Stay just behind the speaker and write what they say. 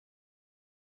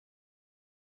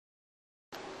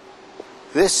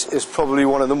This is probably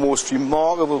one of the most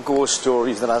remarkable ghost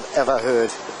stories that I've ever heard.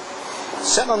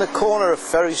 Set on the corner of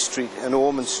Ferry Street and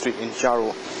Ormond Street in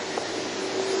Jarrow.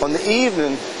 On the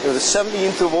evening of the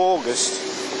 17th of August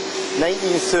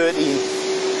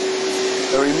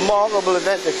 1913, a remarkable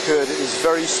event occurred at this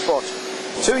very spot.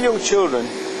 Two young children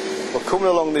were coming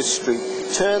along this street,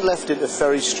 turned left into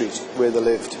Ferry Street where they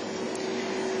lived,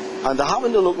 and they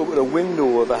happened to look up at a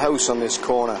window of a house on this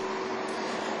corner,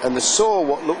 and they saw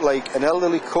what looked like an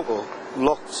elderly couple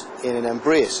locked in an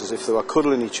embrace as if they were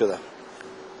cuddling each other.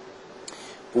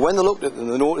 But when they looked at them,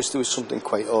 they noticed there was something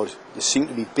quite odd. They seemed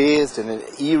to be bathed in an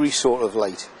eerie sort of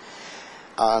light,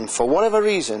 and for whatever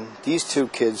reason these two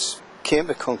kids came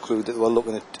to conclude that they were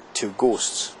looking at two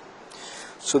ghosts.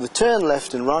 So they turned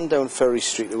left and ran down Ferry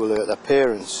Street to alert their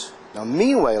parents. Now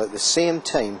meanwhile, at the same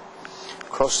time,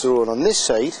 across the road on this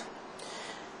side,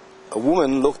 a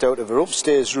woman looked out of her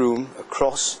upstairs room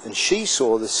across, and she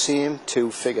saw the same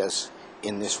two figures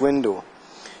in this window.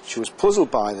 She was puzzled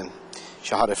by them.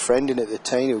 She had a friend in at the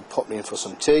time who popped in for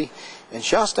some tea, and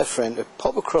she asked her friend to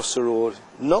pop across the road,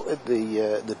 knock at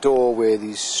the door where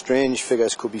these strange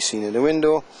figures could be seen in the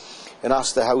window, and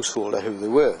asked the householder who they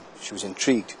were. She was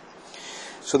intrigued.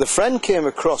 So the friend came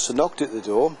across and knocked at the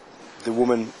door. The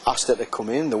woman asked her to come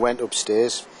in. They went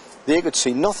upstairs. They could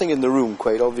see nothing in the room,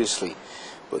 quite obviously.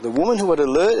 But the woman who had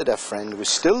alerted her friend was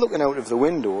still looking out of the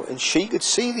window, and she could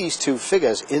see these two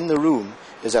figures in the room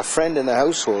as her friend and the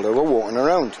householder were walking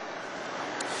around.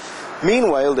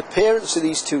 Meanwhile, the parents of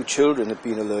these two children had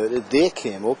been alerted. They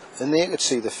came up and they could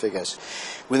see the figures.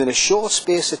 Within a short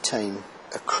space of time,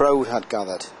 a crowd had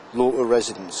gathered, local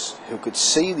residents, who could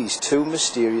see these two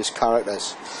mysterious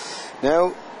characters.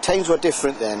 Now, times were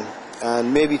different then,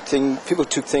 and maybe people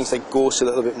took things like ghosts a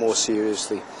little bit more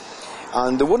seriously.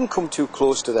 And they wouldn't come too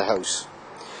close to the house,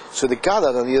 so they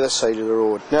gathered on the other side of the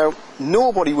road. Now,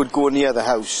 nobody would go near the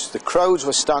house. The crowds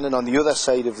were standing on the other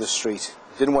side of the street.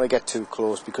 They didn't want to get too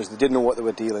close because they didn't know what they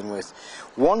were dealing with.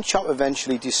 One chap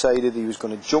eventually decided he was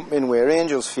going to jump in where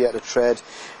angels fear to tread,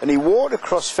 and he walked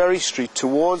across Ferry Street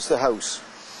towards the house.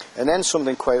 And then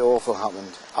something quite awful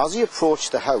happened. As he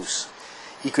approached the house,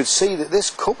 he could see that this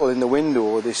couple in the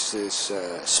window, this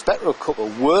spectral couple,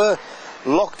 were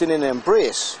locked in an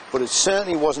embrace, but it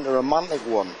certainly wasn't a romantic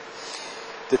one.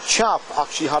 The chap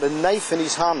actually had a knife in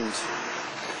his hand,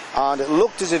 and it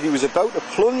looked as if he was about to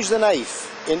plunge the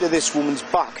knife into this woman's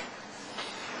back.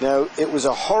 Now, it was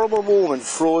a horrible moment,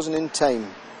 frozen in time.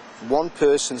 One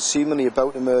person seemingly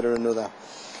about to murder another.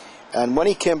 And when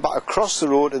he came back across the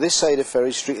road to this side of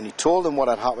Ferry Street and he told them what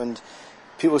had happened,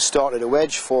 people started to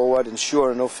edge forward, and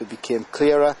sure enough it became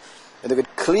clearer, and they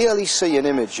could clearly see an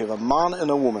image of a man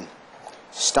and a woman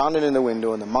standing in the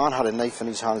window, and the man had a knife in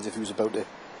his hand as if he was about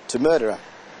to murder her.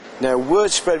 Now, word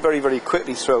spread very, very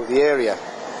quickly throughout the area,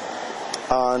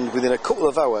 and within a couple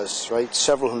of hours, right,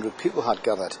 several hundred people had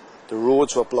gathered. The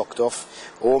roads were blocked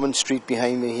off. Ormond Street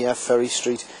behind me here, Ferry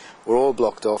Street, were all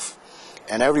blocked off,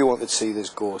 and everyone could see this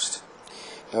ghost.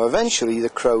 Now, eventually the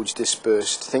crowds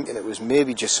dispersed, thinking it was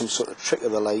maybe just some sort of trick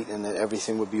of the light and that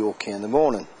everything would be okay in the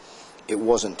morning. It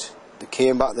wasn't. They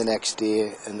came back the next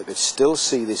day and they could still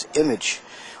see this image,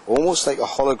 almost like a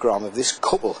hologram of this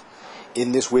couple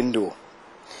in this window.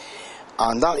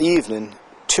 And that evening,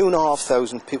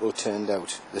 2,500 people turned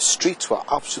out. The streets were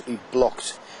absolutely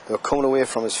blocked. They were coming away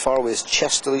from as far away as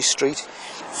Chesterley Street.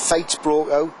 Fights broke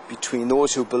out between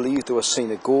those who believed they were seeing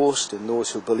a ghost and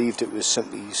those who believed it was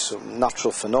simply some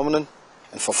natural phenomenon.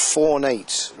 And for 4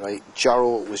 nights, right,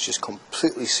 Jarrow was just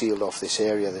completely sealed off, this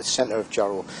area, the centre of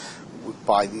Jarrow,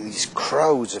 by these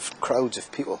crowds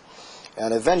of people.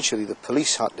 And eventually the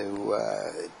police had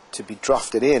to be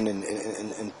drafted in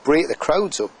and break the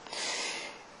crowds up.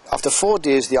 After 4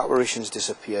 days the apparitions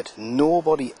disappeared.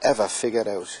 Nobody ever figured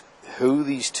out who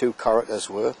these two characters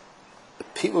were.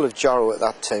 The people of Jarrow at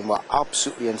that time were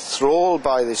absolutely enthralled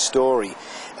by this story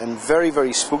and very,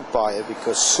 very spooked by it,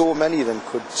 because so many of them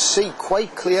could see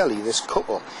quite clearly this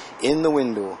couple in the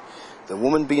window, the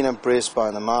woman being embraced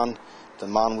by the man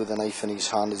with a knife in his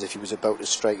hand as if he was about to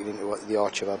strike it into the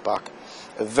arch of her back.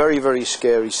 A very, very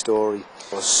scary story.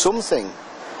 Well, something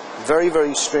very,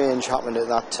 very strange happened at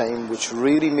that time, which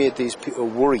really made these people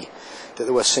worry that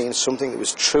they were seeing something that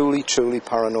was truly, truly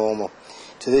paranormal.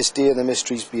 To this day the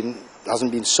mystery's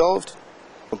hasn't been solved,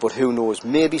 but who knows,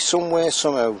 maybe somewhere,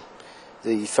 somehow,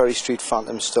 the Ferry Street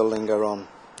phantoms still linger on.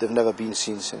 They've never been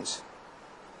seen since.